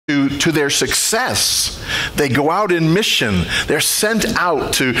to their success. They go out in mission. They're sent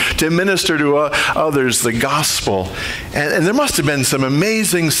out to minister to others the gospel. And there must have been some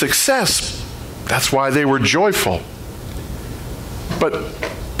amazing success. That's why they were joyful.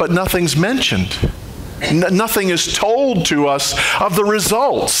 But nothing's mentioned. Nothing is told to us of the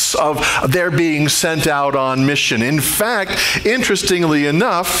results of their being sent out on mission. In fact, interestingly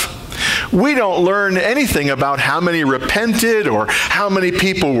enough, we don't learn anything about how many repented or how many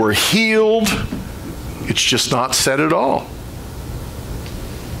people were healed. It's just not said at all.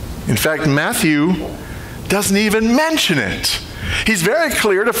 In fact, Matthew doesn't even mention it. He's very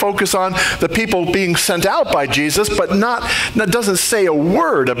clear to focus on the people being sent out by Jesus, but doesn't say a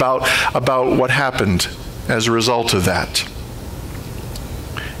word about what happened as a result of that.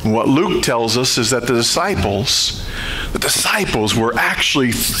 And what Luke tells us is that the disciples were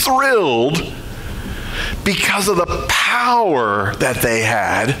actually thrilled because of the power that they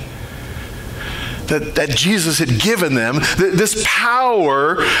had, that Jesus had given them, this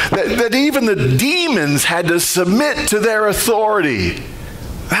power that even the demons had to submit to their authority.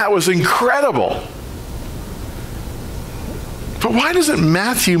 That was incredible. But why doesn't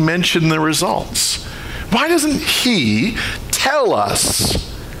Matthew mention the results? Why doesn't he tell us?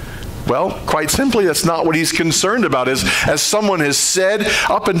 Well, quite simply, that's not what he's concerned about. As someone has said,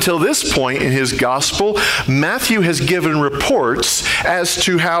 up until this point in his gospel, Matthew has given reports as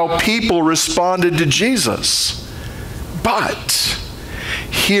to how people responded to Jesus. But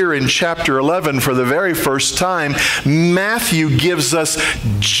here in chapter 11, for the very first time, Matthew gives us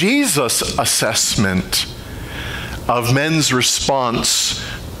Jesus' assessment of men's response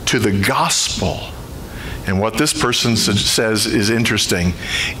to the gospel. And what this person says is interesting.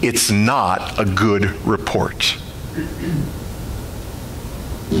 It's not a good report.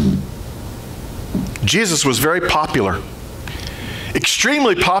 Jesus was very popular,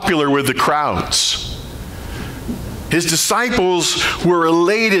 extremely popular with the crowds. His disciples were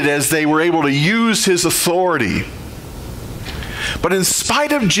elated as they were able to use his authority. But in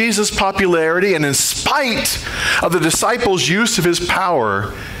spite of Jesus' popularity and in spite of the disciples' use of his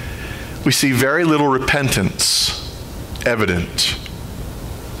power, we see very little repentance evident.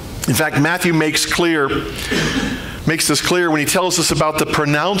 In fact, Matthew makes this clear when he tells us about the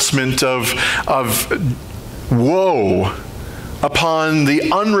pronouncement of woe upon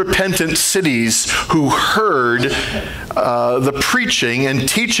the unrepentant cities who heard the preaching and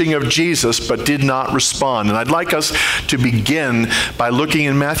teaching of Jesus but did not respond. And I'd like us to begin by looking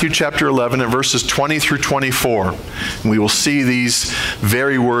in Matthew chapter 11 at verses 20 through 24. And we will see these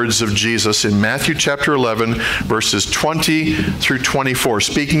very words of Jesus in Matthew chapter 11, verses 20 through 24.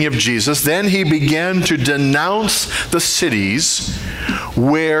 Speaking of Jesus, then he began to denounce the cities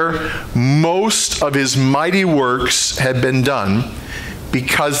where most of his mighty works had been done,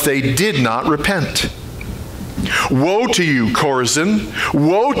 because they did not repent. Woe to you, Chorazin!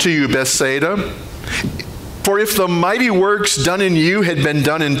 Woe to you, Bethsaida! For if the mighty works done in you had been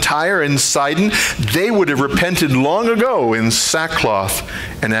done in Tyre and Sidon, they would have repented long ago in sackcloth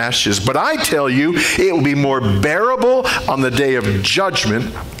and ashes. But I tell you, it will be more bearable on the day of judgment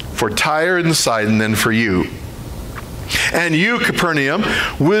for Tyre and Sidon than for you. And you, Capernaum,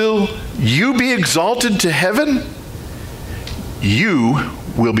 will you be exalted to heaven? You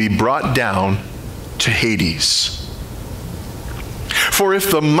will be brought down to Hades. For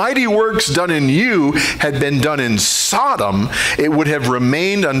if the mighty works done in you had been done in Sodom, it would have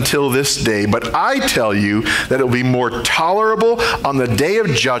remained until this day. But I tell you that it will be more tolerable on the day of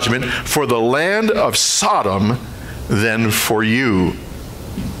judgment for the land of Sodom than for you.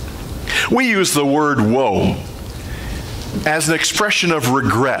 We use the word woe as an expression of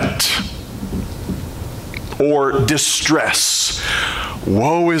regret or distress.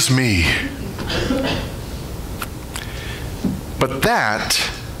 Woe is me. But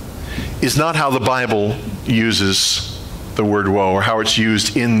that is not how the Bible uses the word woe, or how it's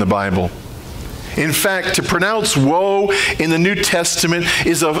used in the Bible. In fact, to pronounce woe in the New Testament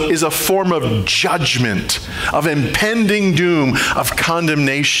is a form of judgment, of impending doom, of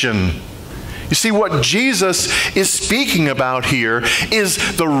condemnation. You see, what Jesus is speaking about here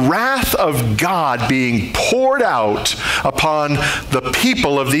is the wrath of God being poured out upon the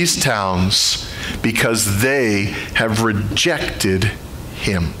people of these towns because they have rejected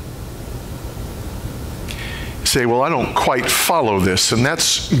him. You say, well, I don't quite follow this, and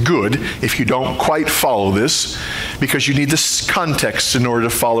that's good if you don't quite follow this, because you need this context in order to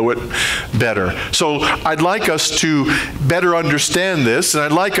follow it better. So I'd like us to better understand this, and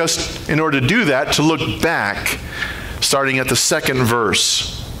I'd like us, in order to do that, to look back, starting at the second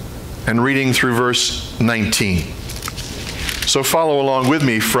verse and reading through verse 19. So follow along with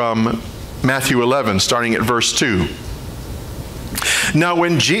me from Matthew 11, starting at verse 2. Now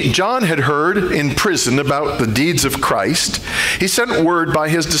when John had heard in prison about the deeds of Christ, he sent word by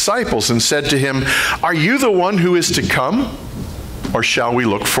his disciples and said to him, "Are you the one who is to come, or shall we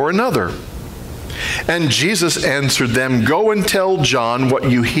look for another?" And Jesus answered them, "Go and tell John what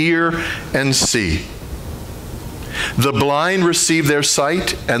you hear and see. The blind receive their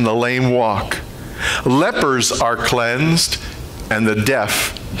sight, and the lame walk. Lepers are cleansed, and the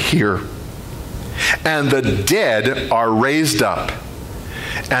deaf hear. And the dead are raised up,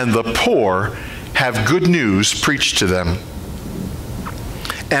 and the poor have good news preached to them.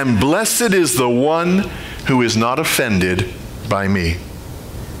 And blessed is the one who is not offended by me."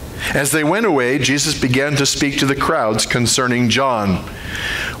 As they went away, Jesus began to speak to the crowds concerning John.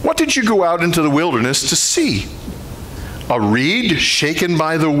 "What did you go out into the wilderness to see? A reed shaken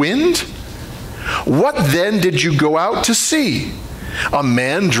by the wind? What then did you go out to see? A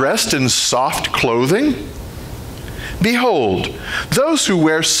man dressed in soft clothing? Behold, those who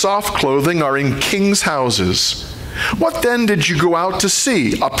wear soft clothing are in kings' houses. What then did you go out to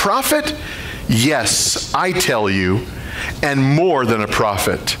see? A prophet? Yes, I tell you, and more than a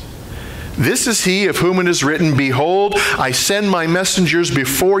prophet. This is he of whom it is written, 'Behold, I send my messengers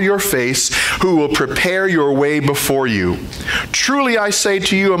before your face, who will prepare your way before you.' Truly I say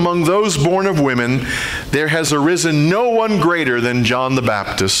to you, among those born of women, there has arisen no one greater than John the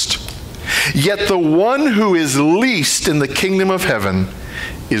Baptist. Yet the one who is least in the kingdom of heaven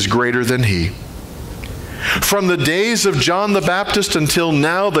is greater than he. From the days of John the Baptist until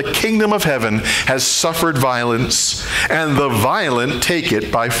now, the kingdom of heaven has suffered violence, and the violent take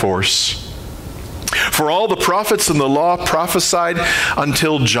it by force. For all the prophets and the law prophesied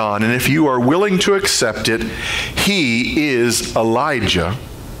until John, and if you are willing to accept it, he is Elijah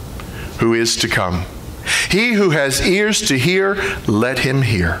who is to come. He who has ears to hear, let him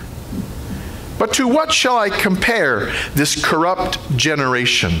hear. But to what shall I compare this corrupt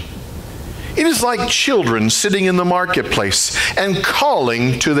generation? It is like children sitting in the marketplace and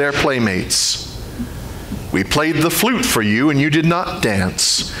calling to their playmates. We played the flute for you, and you did not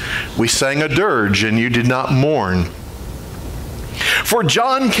dance. We sang a dirge, and you did not mourn. For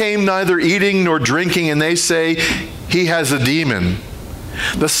John came neither eating nor drinking, and they say, 'He has a demon.'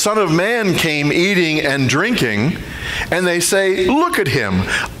 The Son of Man came eating and drinking, and they say, 'Look at him,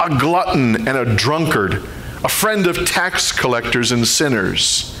 a glutton and a drunkard, a friend of tax collectors and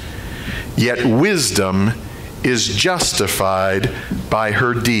sinners.' Yet wisdom is justified by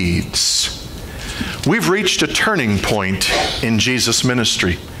her deeds." We've reached a turning point in Jesus'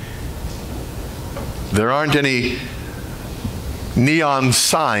 ministry. There aren't any neon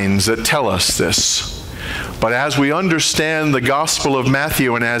signs that tell us this. But as we understand the Gospel of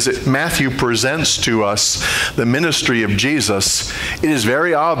Matthew, and as Matthew presents to us the ministry of Jesus, it is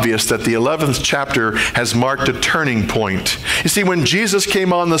very obvious that the 11th chapter has marked a turning point. You see, when Jesus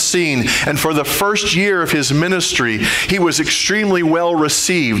came on the scene, and for the first year of his ministry, he was extremely well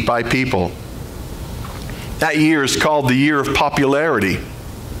received by people. That year is called the year of popularity.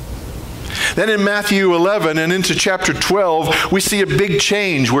 Then in Matthew 11 and into chapter 12, we see a big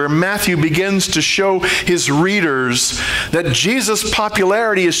change where Matthew begins to show his readers that Jesus'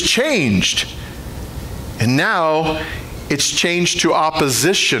 popularity has changed. And now it's changed to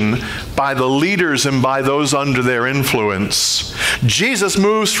opposition by the leaders and by those under their influence. Jesus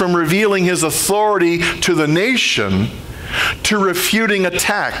moves from revealing his authority to the nation to refuting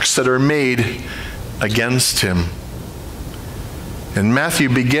attacks that are made against him. And Matthew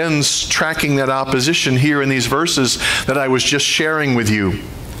begins tracking that opposition here in these verses that I was just sharing with you,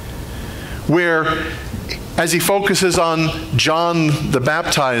 where as he focuses on John the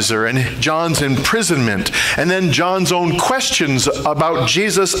Baptizer and John's imprisonment, and then John's own questions about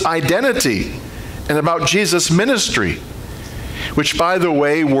Jesus' identity and about Jesus' ministry, which, by the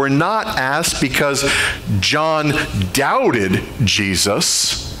way, were not asked because John doubted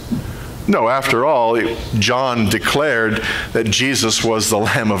Jesus. No, after all, John declared that Jesus was the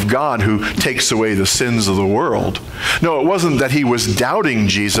Lamb of God who takes away the sins of the world. No, it wasn't that he was doubting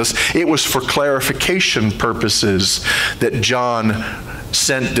Jesus. It was for clarification purposes that John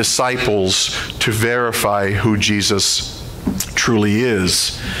sent disciples to verify who Jesus truly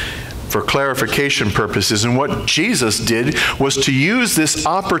is. For clarification purposes. And what Jesus did was to use this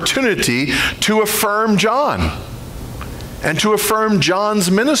opportunity to affirm John, and to affirm John's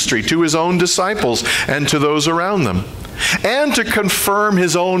ministry to his own disciples and to those around them, and to confirm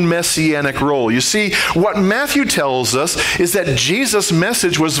his own messianic role. You see, what Matthew tells us is that Jesus'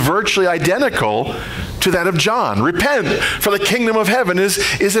 message was virtually identical to that of John. Repent, for the kingdom of heaven is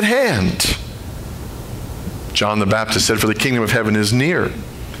at hand. John the Baptist said, "For the kingdom of heaven is near."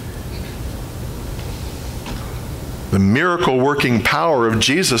 The miracle-working power of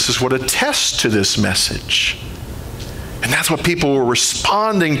Jesus is what attests to this message. And that's what people were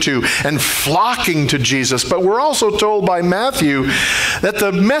responding to and flocking to Jesus. But we're also told by Matthew that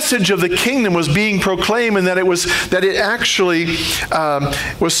the message of the kingdom was being proclaimed, and that it actually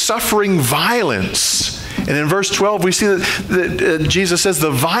was suffering violence. And in verse 12, we see that Jesus says,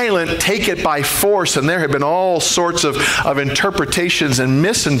 "The violent take it by force." And there have been all sorts of interpretations and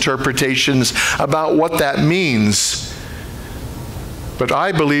misinterpretations about what that means. But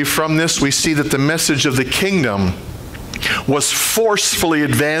I believe from this we see that the message of the kingdom was forcefully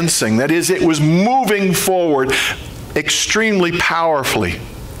advancing. That is, it was moving forward extremely powerfully.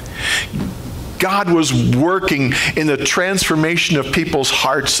 God was working in the transformation of people's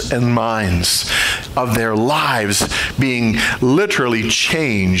hearts and minds, of their lives being literally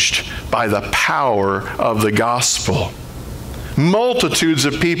changed by the power of the gospel. Multitudes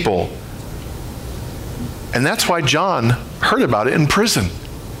of people. And that's why John heard about it in prison.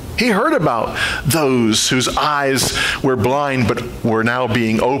 He heard about those whose eyes were blind but were now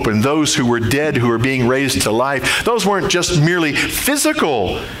being opened, those who were dead who were being raised to life. Those weren't just merely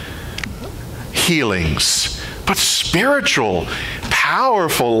physical healings, but spiritual,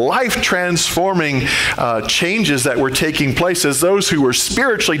 powerful, life-transforming changes that were taking place as those who were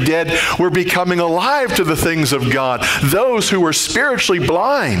spiritually dead were becoming alive to the things of God. Those who were spiritually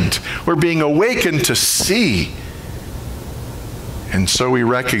blind were being awakened to see. And so we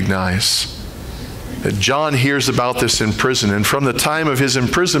recognize that John hears about this in prison. And from the time of his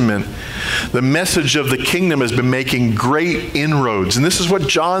imprisonment, the message of the kingdom has been making great inroads. And this is what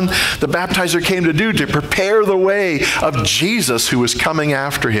John the Baptizer came to do, to prepare the way of Jesus who was coming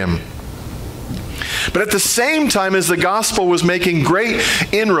after him. But at the same time as the gospel was making great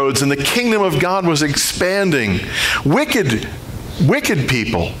inroads and the kingdom of God was expanding, wicked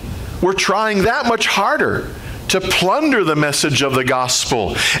people were trying that much harder to plunder the message of the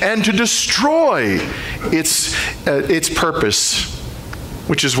gospel and to destroy its purpose,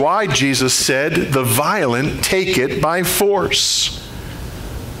 which is why Jesus said, "The violent take it by force."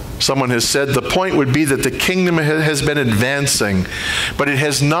 Someone has said the point would be that the kingdom has been advancing, but it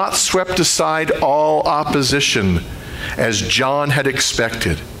has not swept aside all opposition, as John had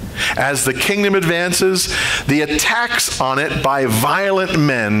expected. As the kingdom advances, the attacks on it by violent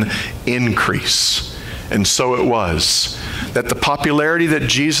men increase. And so it was that the popularity that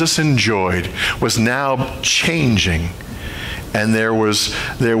Jesus enjoyed was now changing. And there was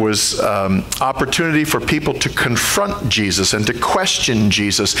opportunity for people to confront Jesus and to question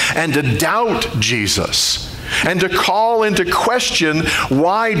Jesus and to doubt Jesus and to call into question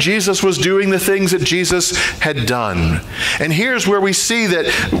why Jesus was doing the things that Jesus had done. And here's where we see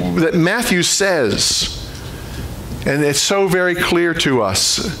that Matthew says, and it's so very clear to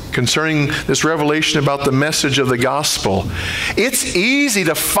us concerning this revelation about the message of the gospel. It's easy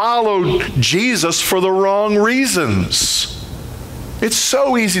to follow Jesus for the wrong reasons. It's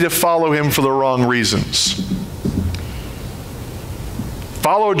so easy to follow him for the wrong reasons.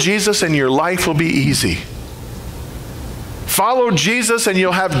 Follow Jesus and your life will be easy. Follow Jesus and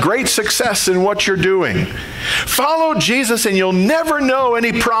you'll have great success in what you're doing. Follow Jesus and you'll never know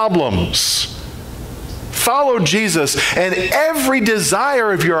any problems. Follow Jesus, and every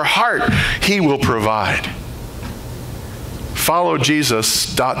desire of your heart, he will provide. Follow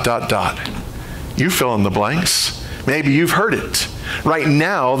Jesus, ... You fill in the blanks. Maybe you've heard it. Right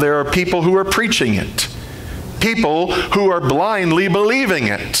now, there are people who are preaching it. People who are blindly believing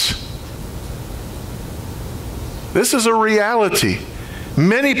it. This is a reality.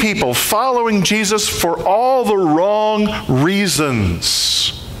 Many people following Jesus for all the wrong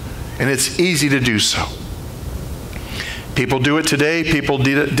reasons. And it's easy to do so. People do it today. People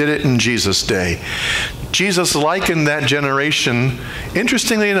did it in Jesus' day. Jesus likened that generation,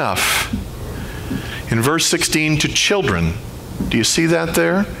 interestingly enough, in verse 16 to children. Do you see that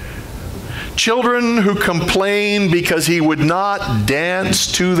there? Children who complain because he would not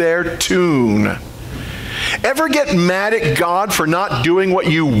dance to their tune. Ever get mad at God for not doing what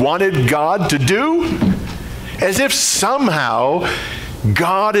you wanted God to do? As if somehow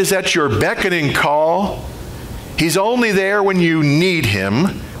God is at your beckoning call. He's only there when you need him,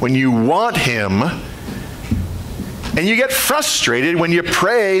 when you want him. And you get frustrated when you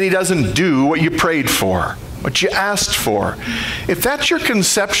pray and he doesn't do what you prayed for, what you asked for. If that's your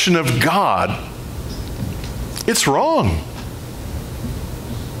conception of God, it's wrong.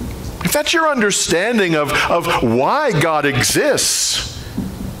 If that's your understanding of why God exists,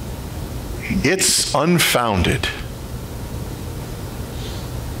 it's unfounded.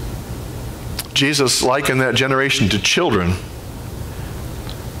 Jesus likened that generation to children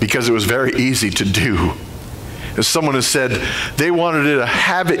because it was very easy to do. As someone has said, they wanted a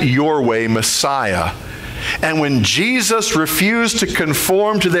have it your way Messiah. And when Jesus refused to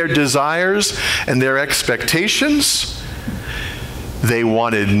conform to their desires and their expectations, they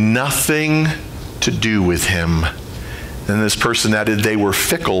wanted nothing to do with him. And this person added, they were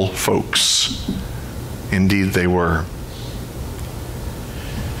fickle folks. Indeed, they were.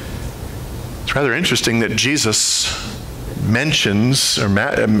 It's rather interesting that Jesus mentions, or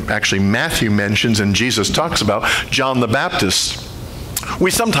actually Matthew mentions, and Jesus talks about John the Baptist.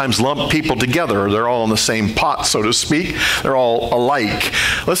 We sometimes lump people together. They're all in the same pot, so to speak. They're all alike.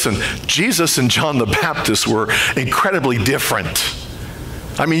 Listen, Jesus and John the Baptist were incredibly different.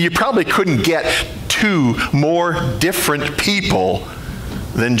 I mean, you probably couldn't get two more different people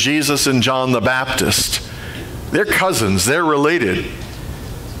than Jesus and John the Baptist. They're cousins. They're related.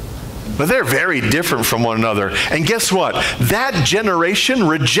 But they're very different from one another. And guess what? That generation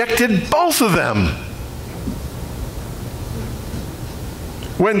rejected both of them.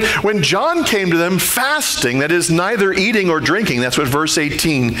 When John came to them fasting, that is, neither eating or drinking, that's what verse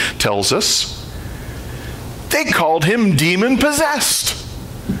 18 tells us, they called him demon-possessed.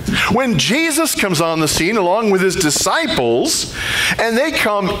 When Jesus comes on the scene along with his disciples, and they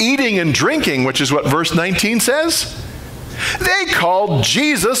come eating and drinking, which is what verse 19 says, they called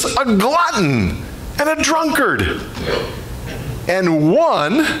Jesus a glutton and a drunkard, and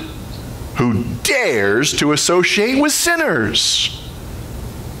one who dares to associate with sinners.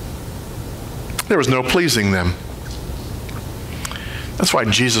 There was no pleasing them. That's why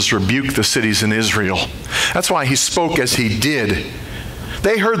Jesus rebuked the cities in Israel. That's why he spoke as he did.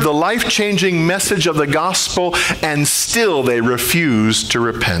 They heard the life-changing message of the gospel, and still they refused to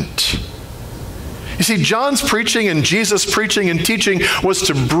repent. You see, John's preaching and Jesus' preaching and teaching was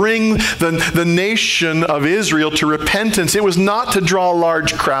to bring the nation of Israel to repentance. It was not to draw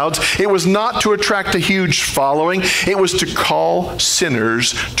large crowds. It was not to attract a huge following. It was to call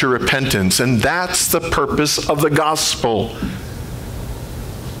sinners to repentance. And that's the purpose of the gospel.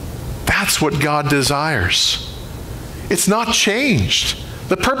 That's what God desires. It's not changed.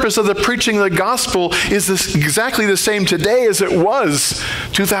 The purpose of the preaching of the gospel is exactly the same today as it was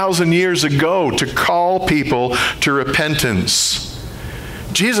 2,000 years ago, to call people to repentance.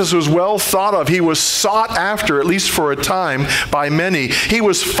 Jesus was well thought of. He was sought after, at least for a time, by many. He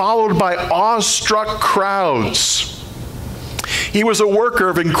was followed by awestruck crowds. He was a worker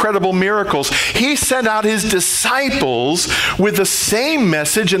of incredible miracles. He sent out his disciples with the same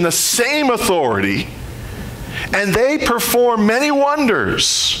message and the same authority, and they performed many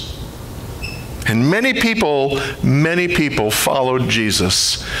wonders. And many people followed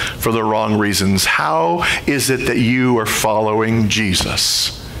Jesus for the wrong reasons. How is it that you are following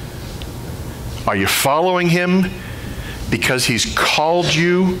Jesus? Are you following him because he's called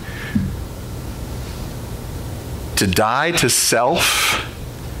you to die to self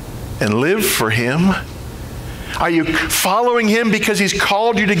and live for him? Are you following him because he's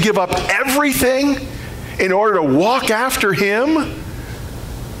called you to give up everything in order to walk after him?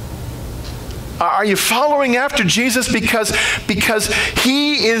 Are you following after Jesus because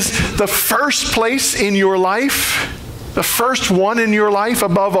he is the first place in your life, the first one in your life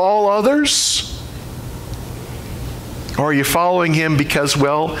above all others? Or are you following him because,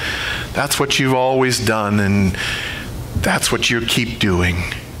 well, that's what you've always done and that's what you keep doing?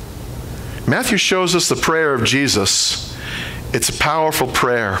 Matthew shows us the prayer of Jesus. It's a powerful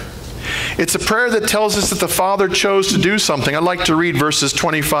prayer. It's a prayer that tells us that the Father chose to do something. I'd like to read verses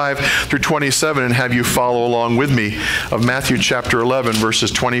 25 through 27 and have you follow along with me of Matthew chapter 11, verses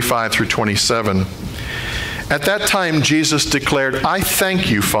 25 through 27. At that time, Jesus declared, I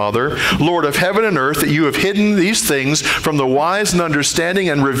thank you, Father, Lord of heaven and earth, that you have hidden these things from the wise and understanding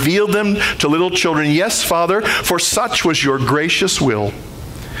and revealed them to little children. Yes, Father, for such was your gracious will.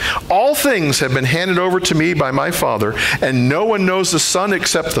 All things have been handed over to me by my Father, and no one knows the Son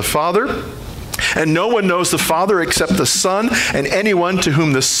except the Father, and no one knows the Father except the Son, and anyone to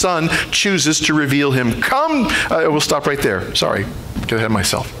whom the Son chooses to reveal him. Come, we'll stop right there. Sorry, get ahead of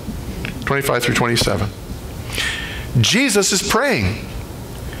myself. 25 through 27. Jesus is praying.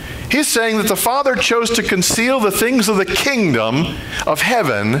 He's saying that the Father chose to conceal the things of the kingdom of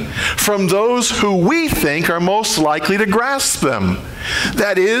heaven from those who we think are most likely to grasp them.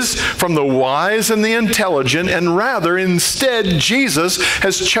 That is, from the wise and the intelligent, and rather, instead,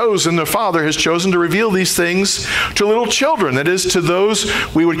 the Father has chosen to reveal these things to little children. That is, to those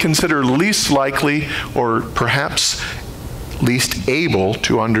we would consider least likely or perhaps least able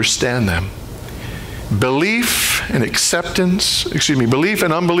to understand them. Belief and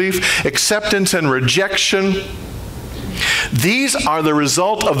unbelief, acceptance and rejection, these are the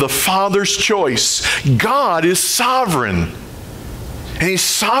result of the Father's choice. God is sovereign, and He's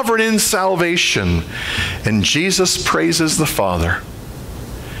sovereign in salvation. And Jesus praises the Father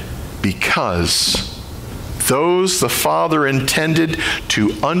because those the Father intended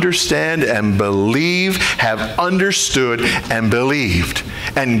to understand and believe have understood and believed.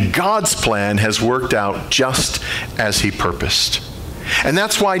 And God's plan has worked out just as He purposed. And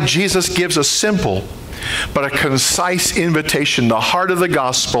that's why Jesus gives a simple but a concise invitation, the heart of the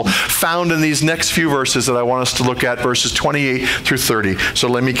gospel, found in these next few verses that I want us to look at, verses 28 through 30. So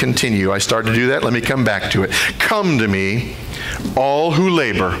let me continue. I started to do that. Let me come back to it. Come to me, all who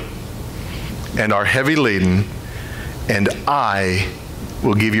labor and are heavy laden, and I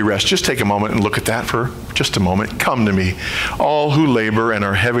will give you rest. Just take a moment and look at that for just a moment. Come to me, all who labor and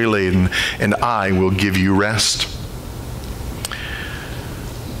are heavy laden, and I will give you rest.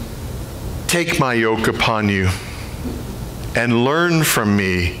 Take my yoke upon you and learn from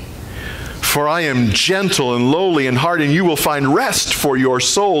me, for I am gentle and lowly in heart, and you will find rest for your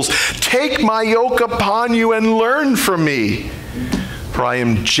souls. Take my yoke upon you and learn from me, for I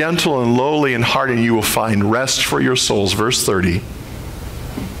am gentle and lowly in heart, and you will find rest for your souls. Verse 30.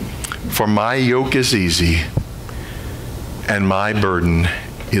 For my yoke is easy, and my burden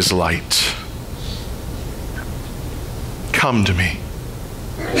is light. Come to me,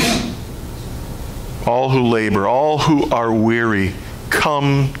 all who labor, all who are weary,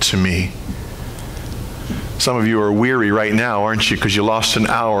 come to me. Some of you are weary right now, aren't you? Because you lost an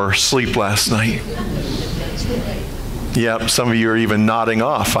hour sleep last night. Yep, some of you are even nodding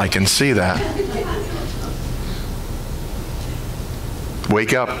off. I can see that.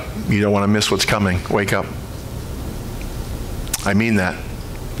 Wake up. You don't want to miss what's coming. Wake up. I mean that.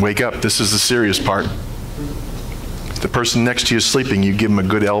 Wake up. This is the serious part. If the person next to you is sleeping, you give them a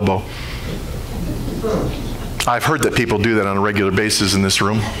good elbow. I've heard that people do that on a regular basis in this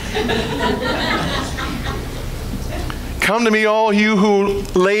room. Come to me, all you who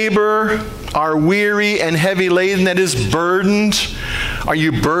labor, are weary and heavy laden, that is burdened. Are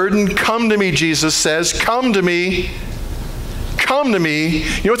you burdened? Come to me, Jesus says. Come to me. Come to me.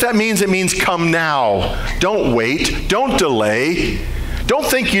 You know what that means? It means come now. Don't wait. Don't delay. Don't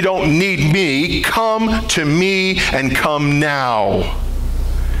think you don't need me. Come to me and come now.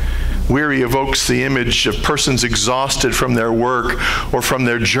 Weary evokes the image of persons exhausted from their work or from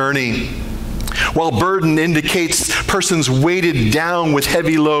their journey, while burden indicates persons weighted down with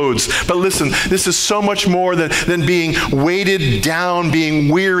heavy loads. But listen, this is so much more than being weighted down, being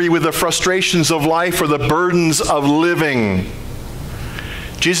weary with the frustrations of life or the burdens of living.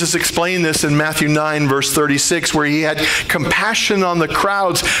 Jesus explained this in Matthew 9, verse 36, where He had compassion on the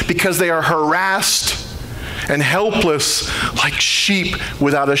crowds because they are harassed and helpless like sheep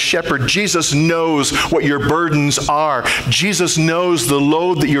without a shepherd. Jesus knows what your burdens are. Jesus knows the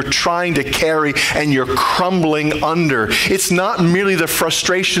load that you're trying to carry and you're crumbling under. It's not merely the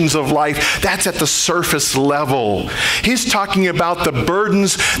frustrations of life. That's at the surface level. He's talking about the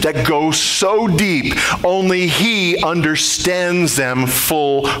burdens that go so deep, only He understands them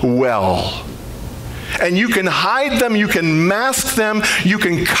full well. And you can hide them, you can mask them, you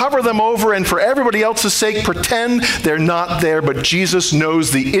can cover them over, and for everybody else's sake, pretend they're not there. But Jesus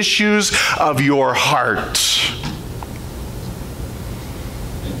knows the issues of your heart.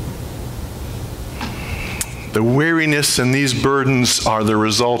 The weariness and these burdens are the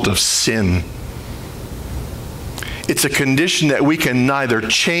result of sin. It's a condition that we can neither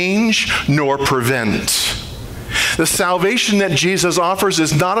change nor prevent. The salvation that Jesus offers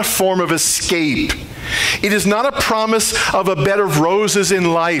is not a form of escape. It is not a promise of a bed of roses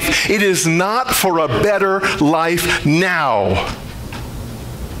in life. It is not for a better life now.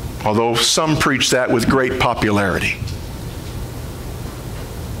 Although some preach that with great popularity.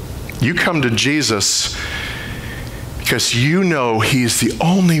 You come to Jesus because you know He's the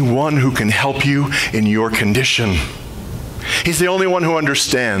only one who can help you in your condition. He's the only one who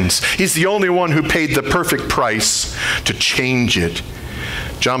understands. He's the only one who paid the perfect price to change it.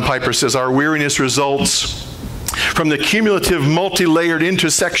 John Piper says, our weariness results from the cumulative, multi-layered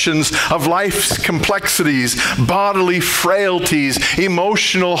intersections of life's complexities, bodily frailties,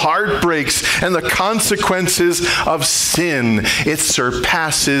 emotional heartbreaks, and the consequences of sin. It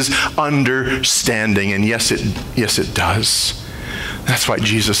surpasses understanding. And yes, it does. That's why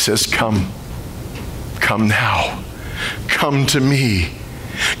Jesus says, come. Come now. Come to me.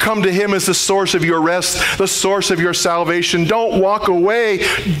 Come to Him as the source of your rest, the source of your salvation. Don't walk away.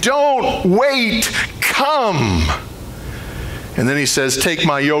 Don't wait. Come. And then He says, take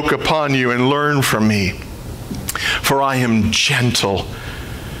my yoke upon you and learn from me. For I am gentle.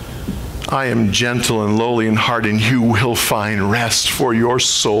 I am gentle and lowly in heart, and you will find rest for your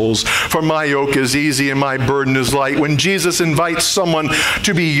souls. For my yoke is easy and my burden is light. When Jesus invites someone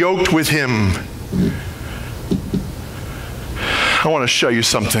to be yoked with him, I want to show you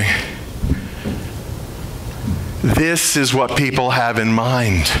something. This is what people have in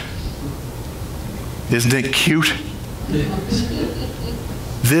mind. Isn't it cute?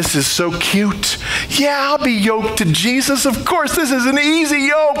 This is so cute. Yeah, I'll be yoked to Jesus. Of course, this is an easy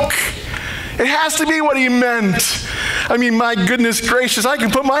yoke. It has to be what he meant. I mean, my goodness gracious, I can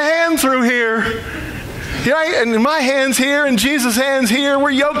put my hand through here. Yeah, and my hand's here and Jesus' hand's here.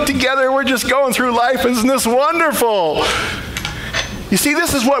 We're yoked together. We're just going through life. Isn't this wonderful? You see,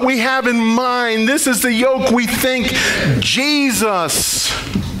 this is what we have in mind. This is the yoke we think Jesus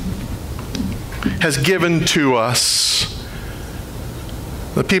has given to us.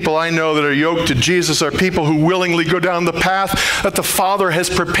 The people I know that are yoked to Jesus are people who willingly go down the path that the Father has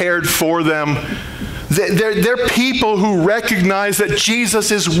prepared for them. They're people who recognize that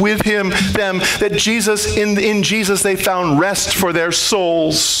Jesus is with them, that Jesus, in Jesus they found rest for their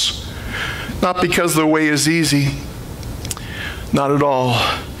souls. Not because the way is easy, not at all,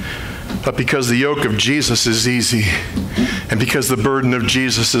 but because the yoke of Jesus is easy and because the burden of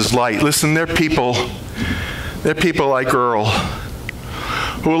Jesus is light. Listen, they're people like Earl,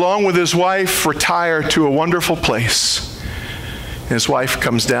 who along with his wife retire to a wonderful place. And his wife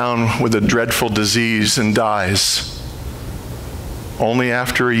comes down with a dreadful disease and dies only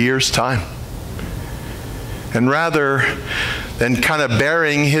after a year's time. And rather than kind of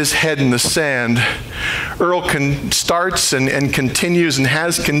burying his head in the sand, Earl starts and continues and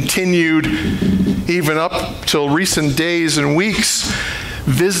has continued even up till recent days and weeks,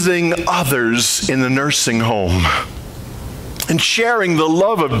 visiting others in the nursing home and sharing the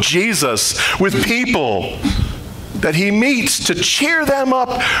love of Jesus with people that he meets to cheer them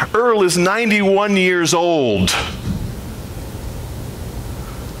up. Earl is 91 years old.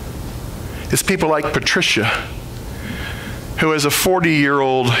 It's people like Patricia, who as a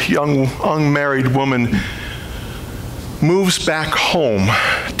 40-year-old young unmarried woman moves back home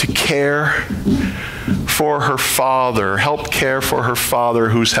to care for her father, help care for her father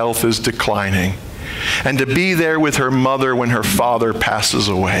whose health is declining, and to be there with her mother when her father passes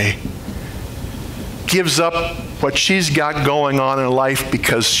away. Gives up what she's got going on in life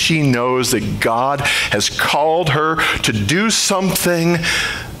because she knows that God has called her to do something,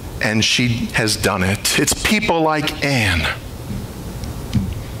 and she has done it. It's people like Anne,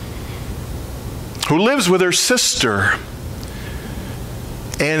 who lives with her sister.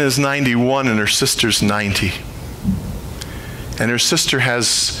 Anne is 91 and her sister's 90. And her sister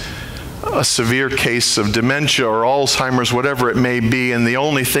has a severe case of dementia or Alzheimer's, whatever it may be, and the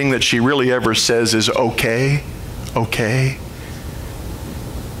only thing that she really ever says is, okay, okay.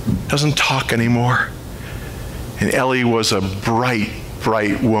 Doesn't talk anymore. And Ellie was a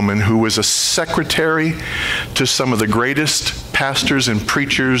bright woman who was a secretary to some of the greatest pastors and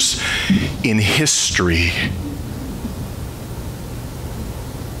preachers in history.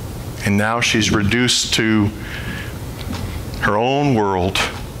 And now she's reduced to her own world.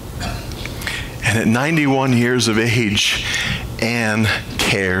 And at 91 years of age, Anne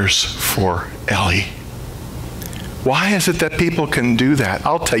cares for Ellie. Why is it that people can do that?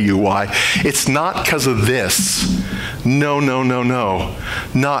 I'll tell you why. It's not because of this. No.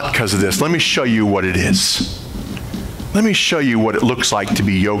 Not because of this. Let me show you what it is. Let me show you what it looks like to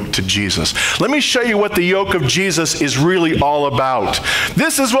be yoked to Jesus. Let me show you what the yoke of Jesus is really all about.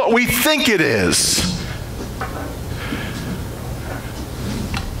 This is what we think it is.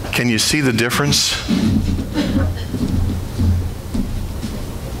 Can you see the difference?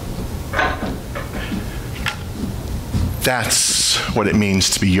 That's what it means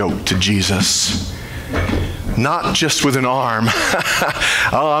to be yoked to Jesus. Not just with an arm.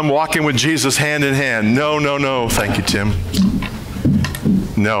 Oh, I'm walking with Jesus hand in hand. No. Thank you, Tim.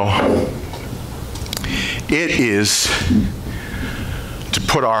 No. It is to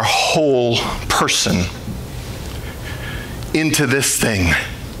put our whole person into this thing.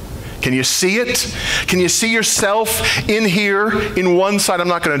 Can you see it? Can you see yourself in here in one side? I'm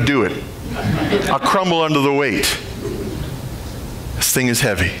not going to do it. I'll crumble under the weight. This thing is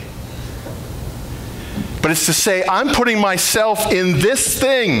heavy. But it's to say, I'm putting myself in this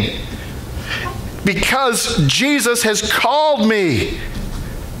thing because Jesus has called me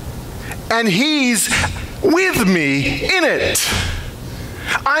and he's with me in it.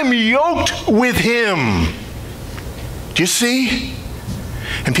 I'm yoked with him. Do you see?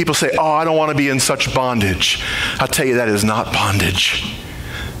 And people say, oh, I don't want to be in such bondage. I'll tell you, that is not bondage.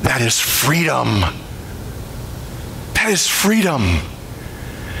 That is freedom. That is freedom.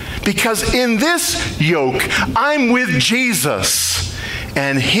 Because in this yoke, I'm with Jesus,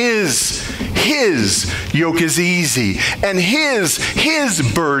 and his yoke is easy, and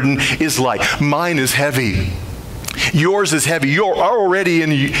his burden is light. Mine is heavy. Yours is heavy. You're already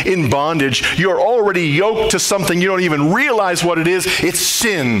in bondage. You're already yoked to something you don't even realize what it is. It's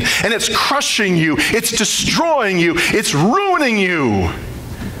sin, and it's crushing you. It's destroying you. It's ruining you.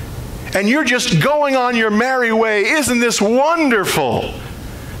 And you're just going on your merry way. Isn't this wonderful?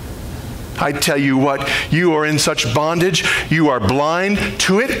 I tell you what, you are in such bondage, you are blind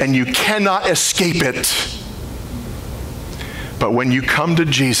to it, and you cannot escape it. But when you come to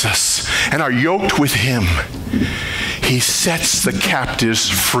Jesus and are yoked with him, he sets the captives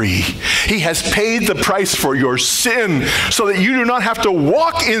free. He has paid the price for your sin so that you do not have to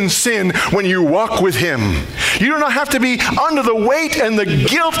walk in sin when you walk with him. You do not have to be under the weight and the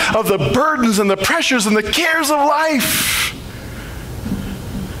guilt of the burdens and the pressures and the cares of life.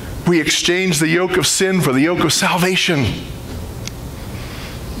 We exchange the yoke of sin for the yoke of salvation.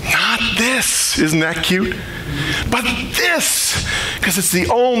 Not this. Isn't that cute? But this, because it's the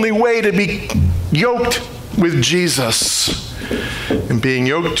only way to be yoked with Jesus. And being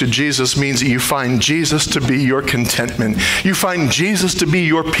yoked to Jesus means that you find Jesus to be your contentment. You find Jesus to be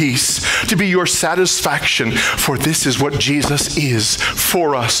your peace, to be your satisfaction. For this is what Jesus is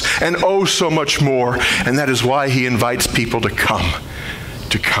for us, and oh, so much more. And that is why he invites people to come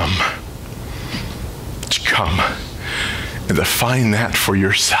and to find that for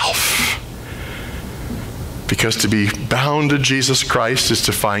yourself. Because to be bound to Jesus Christ is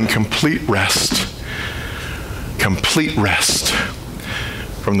to find complete rest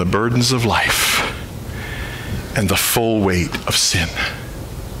from the burdens of life and the full weight of sin.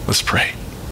 Let's pray.